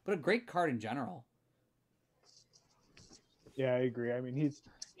 But a great card in general. Yeah, I agree. I mean, he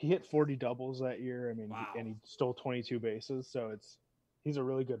hit 40 doubles that year. I mean, wow. And he stole 22 bases. So he's a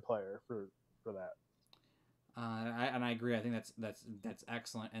really good player for that. I agree. I think that's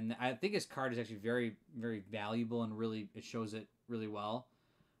excellent, and I think his card is actually very, very valuable, and really it shows it really well.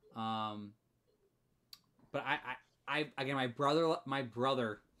 But I again, my brother,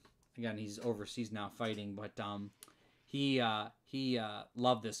 again, he's overseas now fighting, but he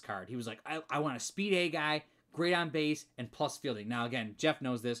loved this card. He was like, I want a speed A guy, great on base, and plus fielding. Now again, Jeff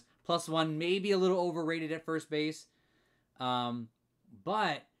knows this. +1, maybe a little overrated at first base,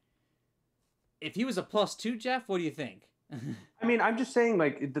 but if he was a +2, Jeff, what do you think? I mean, I'm just saying,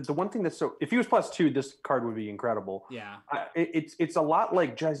 like, the one thing that's if he was +2, this card would be incredible. Yeah. It's a lot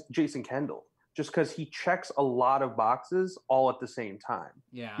like Jason Kendall, just because he checks a lot of boxes all at the same time.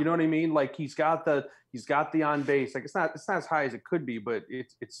 Yeah. You know what I mean? Like he's got the on base. Like it's not as high as it could be, but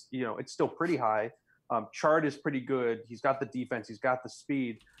it's it's still pretty high. Chart is pretty good. He's got the defense. He's got the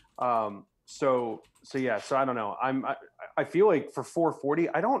speed. So yeah. So I don't know. I feel like for 440,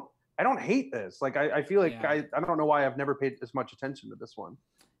 I don't hate this. Like I feel like I don't know why I've never paid as much attention to this one.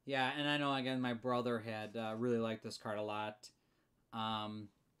 Yeah, and I know again my brother had really liked this card a lot,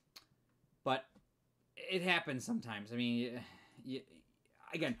 but it happens sometimes. I mean,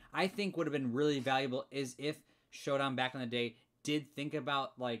 again, I think would have been really valuable is if Showdown back in the day did think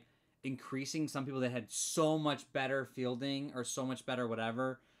about like increasing some people that had so much better fielding or so much better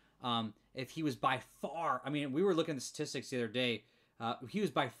whatever. If he was by far, I mean, we were looking at the statistics the other day. He was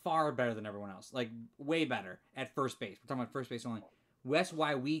by far better than everyone else, like way better at first base. We're talking about first base only. That's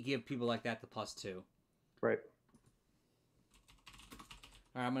why we give people like that the +2. Right.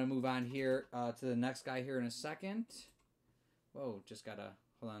 All right, I'm going to move on here to the next guy here in a second. Whoa, just got to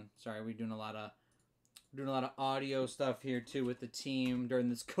hold on. Sorry, we're doing a lot of audio stuff here too with the team during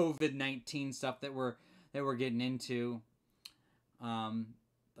this COVID-19 stuff that we're getting into.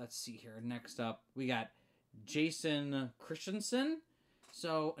 Let's see here. Next up, we got Jason Christensen.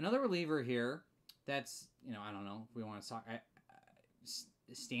 So another reliever here that's, I don't know if we want to talk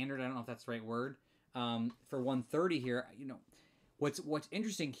standard. I don't know if that's the right word. For 130 here, what's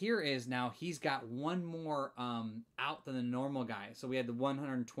interesting here is now he's got one more out than the normal guy. So we had the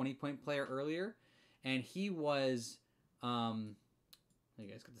 120 point player earlier, and he was you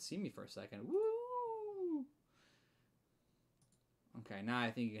guys got to see me for a second. Woo! Okay, now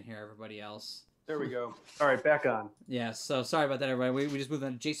I think you can hear everybody else. There we go. All right, back on. Yeah, so sorry about that, everybody. We just moved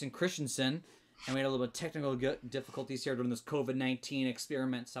on to Jason Christensen, and we had a little bit of technical difficulties here during this COVID-19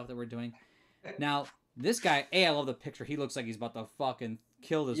 experiment stuff that we're doing. Now, this guy, I love the picture. He looks like he's about to fucking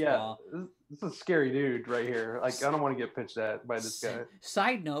kill this ball. This is a scary dude right here. Like, I don't want to get pitched at by this guy.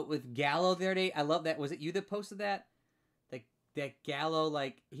 Side note, with Gallo the other day, I love that. Was it you that posted that? That Gallo,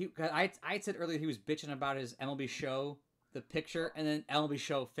 like, I said earlier he was bitching about his MLB show, the picture, and then MLB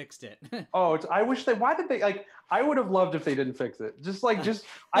show fixed it. I wish why did they, like, I would have loved if they didn't fix it. Just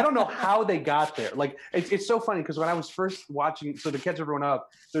I don't know how they got there. Like, it's so funny because when I was first watching, so to catch everyone up,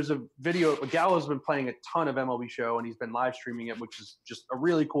 there's a video, Gallo's been playing a ton of MLB show and he's been live streaming it, which is just a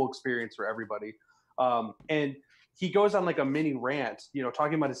really cool experience for everybody. And he goes on like a mini rant,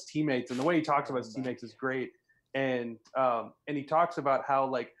 talking about his teammates, and the way he talks about his teammates is great. And he talks about how,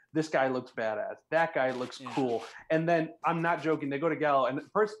 like, this guy looks badass. That guy looks cool. And then I'm not joking. They go to Gallo, and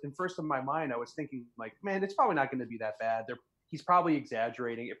first in my mind, I was thinking like, man, it's probably not going to be that bad. He's probably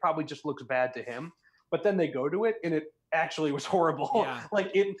exaggerating. It probably just looks bad to him. But then they go to it, and it actually was horrible. Yeah.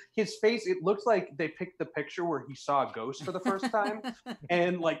 Like his face, it looks like they picked the picture where he saw a ghost for the first time,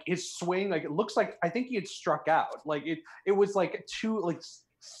 and like his swing, like it looks like I think he had struck out. Like it was like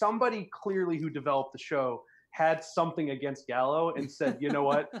somebody clearly who developed the show had something against Gallo and said, you know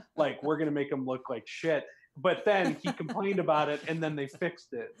what, like we're gonna make him look like shit. But then he complained about it, and then they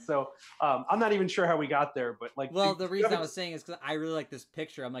fixed it. So I'm not even sure how we got there, but like, well, the reason I was saying is because I really like this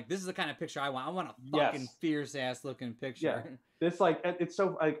picture. I'm like, this is the kind of picture I want. I want a fucking fierce ass looking picture. Yeah, this like it's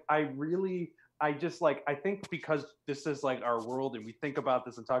so like I think because this is like our world, and we think about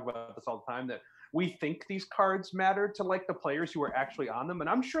this and talk about this all the time, that we think these cards matter to like the players who are actually on them. And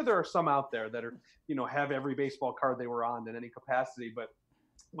I'm sure there are some out there that are, have every baseball card they were on in any capacity, but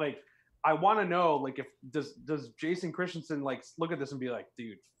like. I want to know, like, if does Jason Christensen like look at this and be like,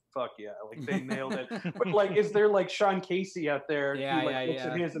 dude, fuck yeah, like they nailed it. But like, is there like Sean Casey out there who like looks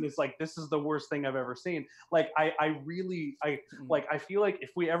at his and it's like, this is the worst thing I've ever seen. Like, I feel like if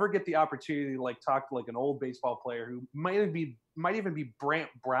we ever get the opportunity to like talk to like an old baseball player who might even be Brant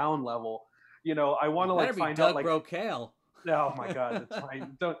Brown level, I want to like find out like Roquel. Oh my God, that's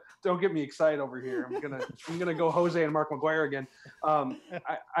fine. Don't get me excited over here. I'm gonna go Jose and Mark McGuire again. I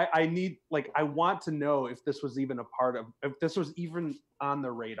want to know if this was even if this was even on the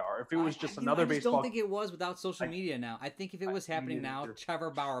radar. If it was just another baseball. I don't think it was without social media now. I think if it was happening now,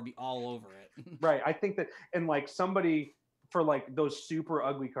 Trevor Bauer would be all over it. Right. I think that, and like somebody for like those super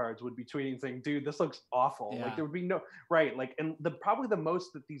ugly cards would be tweeting saying, dude, this looks awful. Yeah. Like there would be no right. Like, and probably the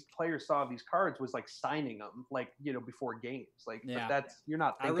most that these players saw of these cards was like signing them, like, before games. Like, but that's, you're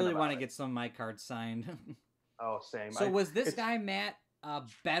not thinking I really want to it. get some of my cards signed. Oh, same. So was this guy, Matt,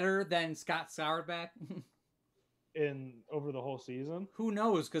 better than Scott Sauerback? In over the whole season? Who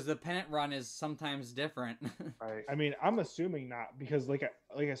knows? Because the pennant run is sometimes different. Right. I mean, I'm assuming not, because like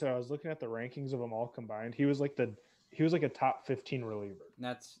I said, I was looking at the rankings of them all combined. He was like a top 15 reliever.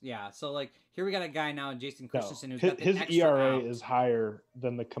 So like here we got a guy now, Jason Christensen, who's got the his extra ERA out. is higher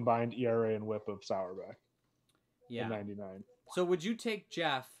than the combined ERA and WHIP of Sauerback. Yeah. 99. So would you take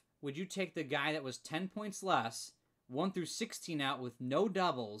the guy that was 10 points less, 1 through 16 out with no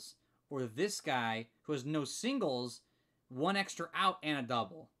doubles, or this guy who has no singles, 1 extra out and a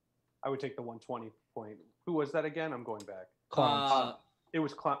double? I would take the 120 point. Who was that again? I'm going back. Clonks. It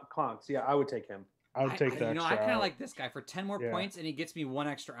was Clonks. Yeah, I would take him. I would take that. I kind of like this guy for 10 more points, and he gets me 1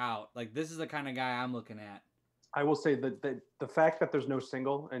 extra out. Like, this is the kind of guy I'm looking at. I will say that the fact that there's no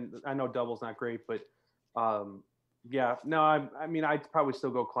single, and I know double's not great, but I mean, I'd probably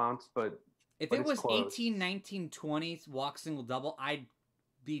still go Clowns, but if it was close. 18, 19, 20 walk, single, double, I'd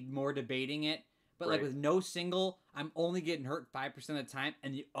be more debating it. But like with no single, I'm only getting hurt 5% of the time,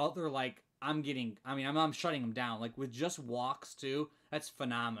 and the other, like, I'm shutting them down. Like with just walks too, that's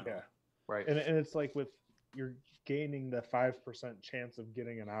phenomenal. Yeah. Right. And it's like you're gaining the 5% chance of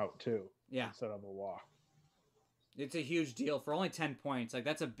getting an out too. Yeah. Instead of a walk. It's a huge deal for only 10 points. Like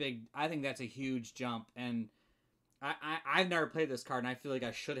I think that's a huge jump. And I've never played this card, and I feel like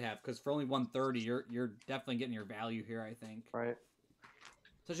I should have, because for only 130, you're definitely getting your value here, I think. Right.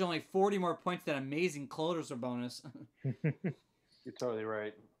 So there's only 40 more points, that amazing closer bonus. You're totally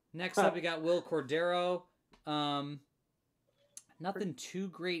right. Next up, we got Will Cordero. Nothing too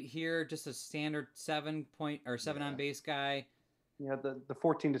great here, just a standard 7 on base guy. Yeah, the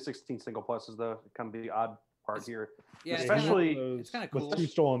 14 to 16 single plus is the kind of the odd part here. Yeah, especially it's kind of cool. With 2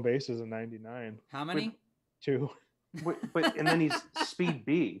 stolen bases in 99. How many? 2. But and then he's speed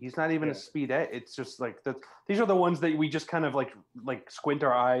B. He's not even a speed A. It's just like these are the ones that we just kind of like squint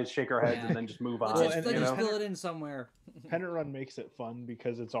our eyes, shake our heads, and then just move on. Let's just fill it in somewhere. Pennant run makes it fun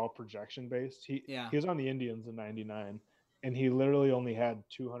because it's all projection based. He was on the Indians in 99, and he literally only had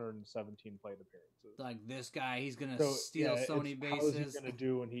 217 plate appearances. Like this guy, he's gonna steal so many bases. How is he gonna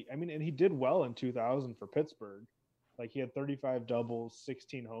do when and he did well in 2000 for Pittsburgh. Like he had 35 doubles,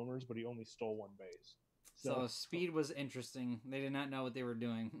 16 homers, but he only stole 1 base. So speed was interesting. They did not know what they were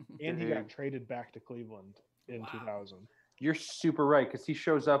doing. And he got traded back to Cleveland in 2000. You're super right, because he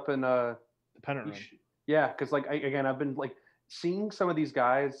shows up in the pennant run. Yeah, because I've been like seeing some of these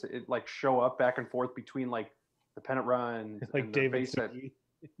guys show up back and forth between like the pennant run, like and David Segui.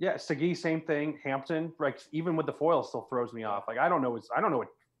 Yeah, Segui, same thing. Hampton, like even with the foil, still throws me off. Like I don't know what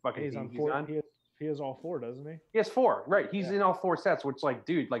fucking he's team on he's 4. on. He has all 4, doesn't he? He has 4, right? He's in all 4 sets, which like,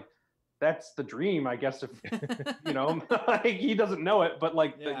 dude, like that's the dream, I guess. If like, he doesn't know it, but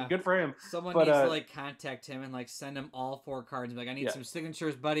like, Yeah. good for him. Someone But, needs to like contact him and like send him all 4 cards and be like, I need Yeah. some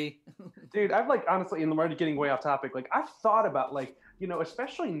signatures, buddy. Dude, I've like honestly, and we're already getting way off topic. Like, I've thought about like,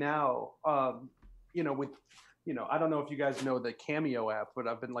 especially now, with, I don't know if you guys know the Cameo app, but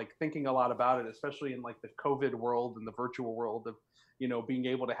I've been like thinking a lot about it, especially in like the COVID world and the virtual world of, being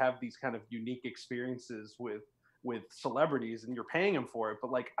able to have these kind of unique experiences with celebrities, and you're paying them for it.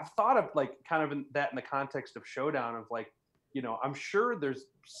 But like, I've thought of like kind of in the context of Showdown of like, I'm sure there's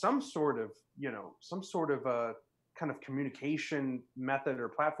some sort of kind of communication method or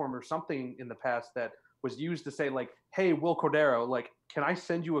platform or something in the past that was used to say like, hey, Will Cordero, like, can I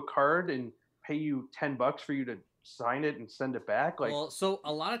send you a card and pay you $10 for you to sign it and send it back? Like, well, so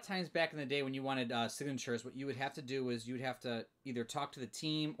a lot of times back in the day when you wanted signatures, what you would have to do is you'd have to either talk to the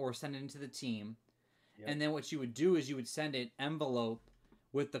team or send it into the team. Yep. And then what you would do is you would send an envelope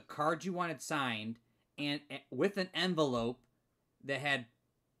with the card you wanted signed and with an envelope that had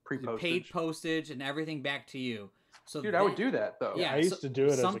paid postage and everything back to you. So dude, I would do that though. Yeah, I used to do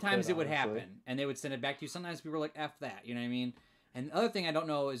it. Sometimes as a kid, it would honestly. happen, and they would send it back to you. Sometimes people were like, "F that," you know what I mean? And the other thing I don't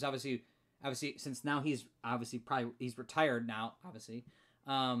know is obviously since now he's retired now, obviously.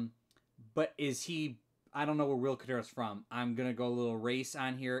 But is he? I don't know where Will Cordero's from. I'm gonna go a little race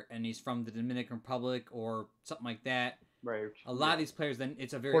on here, and he's from the Dominican Republic or something like that. Right. A lot of these players, then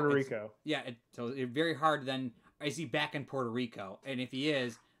it's a very Puerto Rico. Yeah, so it's very hard. Then is he back in Puerto Rico? And if he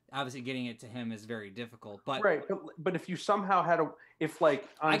is, obviously getting it to him is very difficult. But right, but if you somehow had honestly,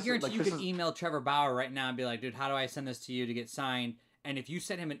 I guarantee like, you could email Trevor Bauer right now and be like, dude, how do I send this to you to get signed? And if you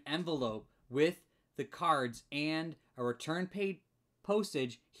send him an envelope with the cards and a return paid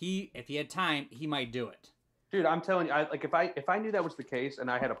postage, if he had time, he might do it. Dude, I'm telling you, if I knew that was the case and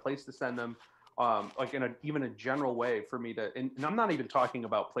I had a place to send them, like in even a general way for me to, and I'm not even talking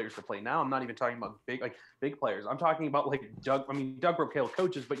about players to play now. I'm not even talking about big players. I'm talking about like Doug Rocaille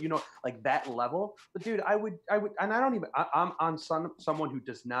coaches, but like that level. But dude, I would, and I'm on someone who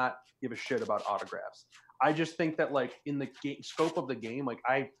does not give a shit about autographs. I just think that like in the scope of the game, like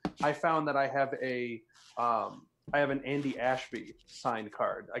I found that I have an Andy Ashby signed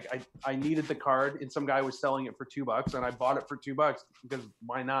card. I needed the card, and some guy was selling it for $2, and I bought it for $2 because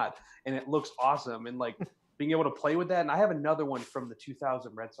why not? And it looks awesome, and like being able to play with that. And I have another one from the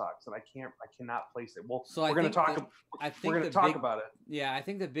 2000 Red Sox, and I cannot place it. Well, so we're going to talk about it. Yeah, I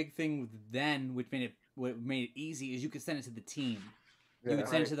think the big thing then, what made it easy, is you could send it to the team. Yeah, you would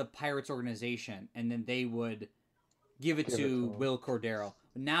send it to the Pirates organization, and then they would give it to Will Cordero.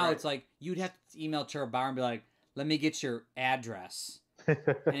 But now it's like you'd have to email Trevor Bauer and be like, let me get your address.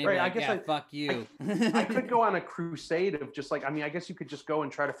 And Right, like, fuck you. I could go on a crusade of just like, I guess you could just go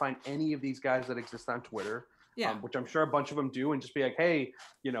and try to find any of these guys that exist on Twitter, which I'm sure a bunch of them do, and just be like, hey,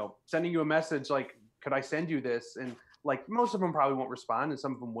 sending you a message like, could I send you this? And like most of them probably won't respond, and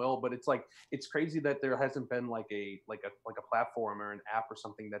some of them will, but it's like, it's crazy that there hasn't been like a platform or an app or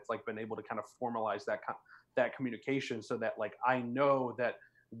something that's like been able to kind of formalize that communication, so that like I know that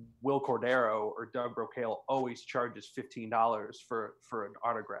Will Cordero or Doug Rocaille always charges $15 for an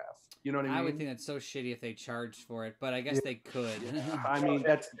autograph. You know what I mean? I would think that's so shitty if they charged for it, but I guess they could. I mean,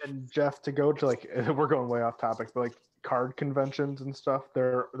 and Jeff, to go to like, we're going way off topic, but like card conventions and stuff,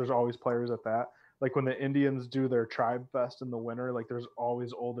 there's always players at that. Like when the Indians do their Tribe Fest in the winter, like there's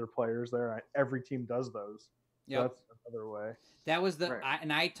always older players there. Every team does those. Yeah, so that's another way. That was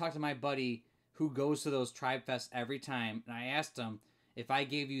I talked to my buddy who goes to those Tribe Fest every time, and I asked him, if I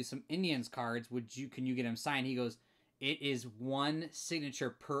gave you some Indians cards, can you get them signed? He goes, it is one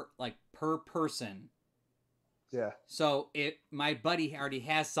signature per person. Yeah. So my buddy already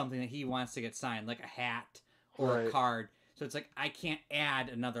has something that he wants to get signed, like a hat or a card. So it's like, I can't add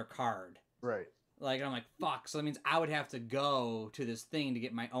another card. Right. Like, I'm like, fuck. So that means I would have to go to this thing to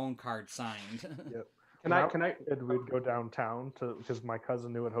get my own card signed. Yep. We'd go downtown because my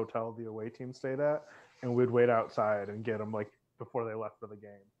cousin knew what hotel the away team stayed at, and we'd wait outside and get them like before they left for the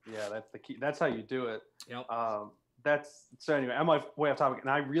game. Yeah, that's the key. That's how you do it. Yep. So anyway, I'm like way off topic,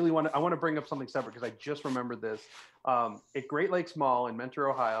 and I want to bring up something separate because I just remembered this. At Great Lakes Mall in Mentor,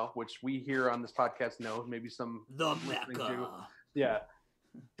 Ohio, which we here on this podcast know, maybe some the Mecca. Yeah,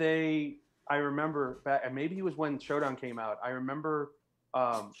 I remember back, and maybe it was when Showdown came out. I remember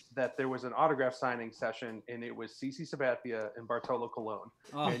that there was an autograph signing session, and it was CC Sabathia and Bartolo Colon,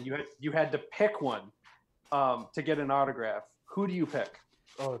 and you had to pick one to get an autograph. Who do you pick?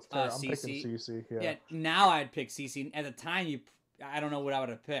 Oh, it's terrible. I'm picking CC. Yeah. Now I'd pick CC. At the time, I don't know what I would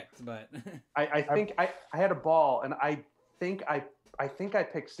have picked, but I think I had a ball, and I think I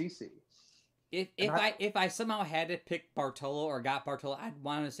picked CC. If I somehow had to pick Bartolo or got Bartolo, I'd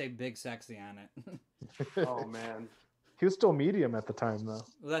want to say Big Sexy on it. Oh man. He was still medium at the time, though.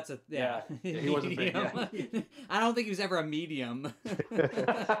 Well, that's Yeah, he wasn't big, medium. I don't think he was ever a medium.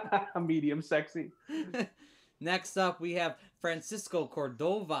 A medium sexy. Next up, we have Francisco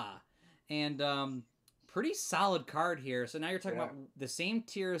Cordova, and pretty solid card here. So now you're talking about the same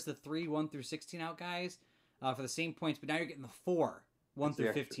tier as the 3 1 through 16 out guys for the same points, but now you're getting the 4 1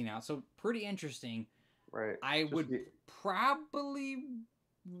 through 15 out. So pretty interesting. Right. I would probably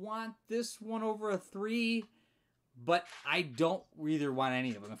want this one over a 3. But I don't either want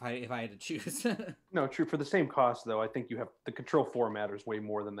any of them if I had to choose. No, true. For the same cost, though, I think you have the control 4 matters way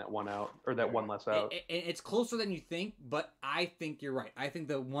more than that one out or that one less out. It's closer than you think, but I think you're right. I think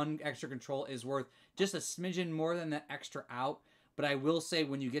the one extra control is worth just a smidgen more than the extra out. But I will say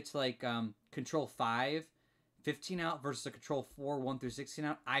when you get to like control 5, 15 out versus a control 4, 1 through 16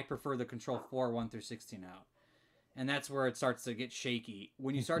 out, I prefer the control 4, 1 through 16 out. And that's where it starts to get shaky.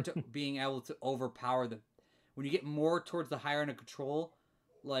 When you start to being able to overpower when you get more towards the higher end of control,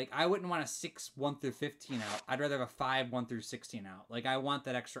 like I wouldn't want a 6 1 through 15 out. I'd rather have a 5 1 through 16 out. Like I want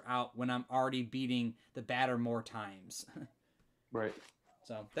that extra out when I'm already beating the batter more times. Right.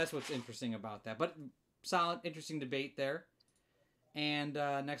 So that's what's interesting about that. But solid, interesting debate there. And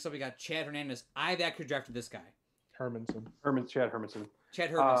next up we got Chad Hernandez. I've actually drafted this guy. Chad Hermanson.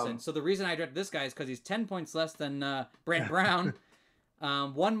 Chad Hermanson. So the reason I drafted this guy is because he's 10 points less than Brant Brown.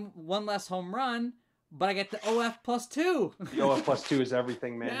 One less home run. But I get the OF plus 2. The OF plus 2 is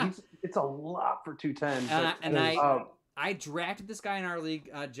everything, man. Yeah. It's a lot for 210. And I drafted this guy in our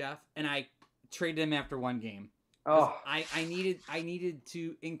league, Jeff, and I traded him after one game. I needed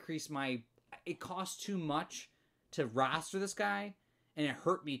to increase my. It cost too much to roster this guy, and it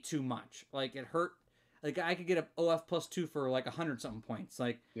hurt me too much. Like it hurt. Like I could get an OF plus 2 for like 100-something points.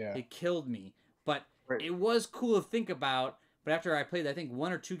 Like it killed me. But it was cool to think about. But after I played, I think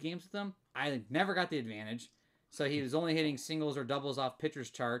 1 or 2 games with him, I never got the advantage. So he was only hitting singles or doubles off pitchers'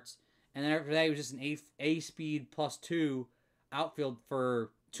 charts. And then after that, he was just an A speed plus 2 outfield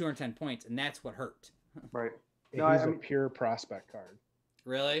for 210 points. And that's what hurt. Right. No, he's a pure prospect card.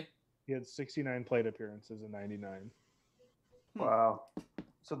 Really? He had 69 plate appearances in 99. Wow.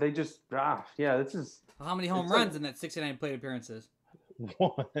 So they just, this is. Well, how many home runs in that 69 plate appearances? 1.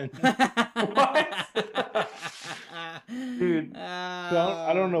 What? Dude.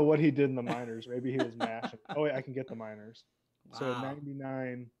 I don't know what he did in the minors. Maybe he was mashing. Oh, wait, I can get the minors. Wow. So in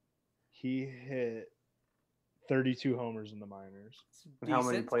 99, he hit 32 homers in the minors. And how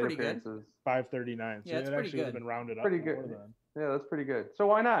many plate appearances? 539. So Yeah, it's it pretty actually would have good. been rounded up. Pretty good. Yeah, that's pretty good. So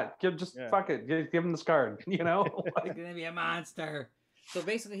why not? Fuck it. Give him this card, you know? He's going to be a monster. So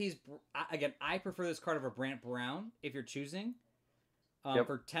basically, I prefer this card over Brant Brown if you're choosing.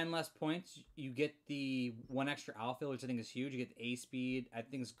 For 10 less points, you get the 1 extra outfield, which I think is huge. You get the A speed. I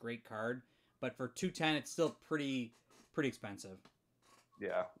think it's a great card. But for 210, it's still pretty expensive.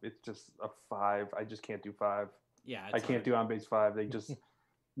 Yeah, it's just a 5. I just can't do 5. Yeah, I can't do on base 5. They just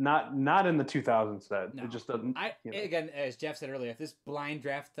not in the 2000s set. No. It just doesn't. Again, as Jeff said earlier, if this blind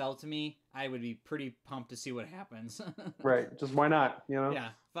draft fell to me, I would be pretty pumped to see what happens. Right. Just why not? You know? Yeah.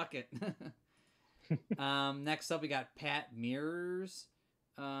 Fuck it. Next up, we got Pat Mears.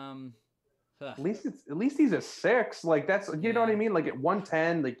 At least he's a 6. Like that's know what I mean. Like at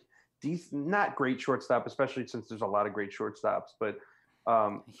 110, like not great shortstop, especially since there's a lot of great shortstops. But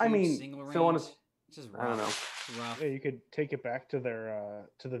I mean, Phil on his. Just I don't know. Rough. Yeah, you could take it back to their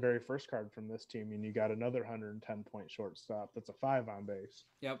to the very first card from this team, and you got another 110-point shortstop. That's a 5 on base.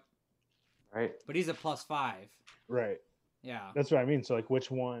 Yep. Right. But he's a +5. Right. Yeah. That's what I mean. So like,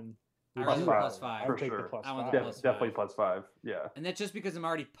 which one? I Plus rather five, +5. I for would take sure. the plus I want 5. the plus Definitely five. +5. Yeah. And that's just because I'm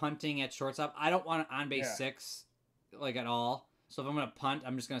already punting at shortstop. I don't want an on base 6 like at all. So if I'm gonna punt,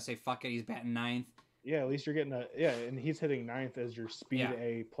 I'm just gonna say fuck it. He's batting 9th. Yeah, at least you're getting and he's hitting 9th as your speed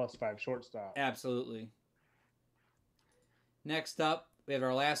A +5 shortstop. Absolutely. Next up, we have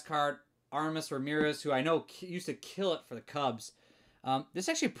our last card, Aramis Ramirez, who I know used to kill it for the Cubs. This is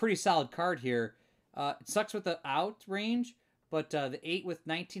actually a pretty solid card here. It sucks with the out range, but the 8 with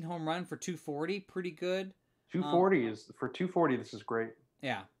 19 home run for 240, pretty good. 240 for 240. This is great.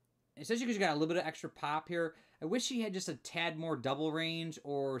 Yeah, especially because you got a little bit of extra pop here. I wish he had just a tad more double range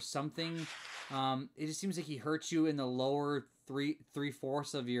or something. It just seems like he hurts you in the lower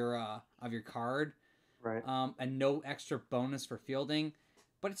three-fourths of your card. Right. And no extra bonus for fielding,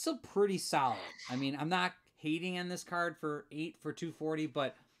 but it's still pretty solid. I mean, I'm not hating on this card for 8 for 240,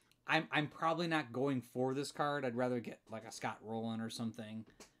 but I'm probably not going for this card. I'd rather get like a Scott Rowland or something.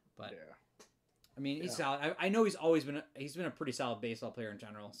 But I mean, he's solid. I know he's been a pretty solid baseball player in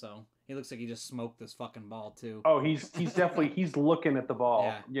general. So he looks like he just smoked this fucking ball too. Oh, he's definitely he's looking at the ball.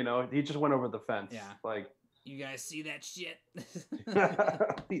 Yeah. You know, he just went over the fence. Yeah. Like, you guys see that shit?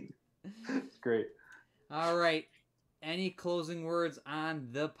 it's great. All right. Any closing words on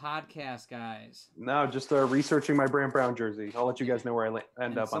the podcast, guys? No, just researching my Brant Brown jersey. I'll let you guys know where I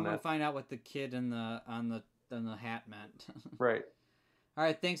end up on that. Find out what the kid on the hat meant. Right. All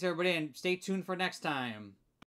right. Thanks everybody, and stay tuned for next time.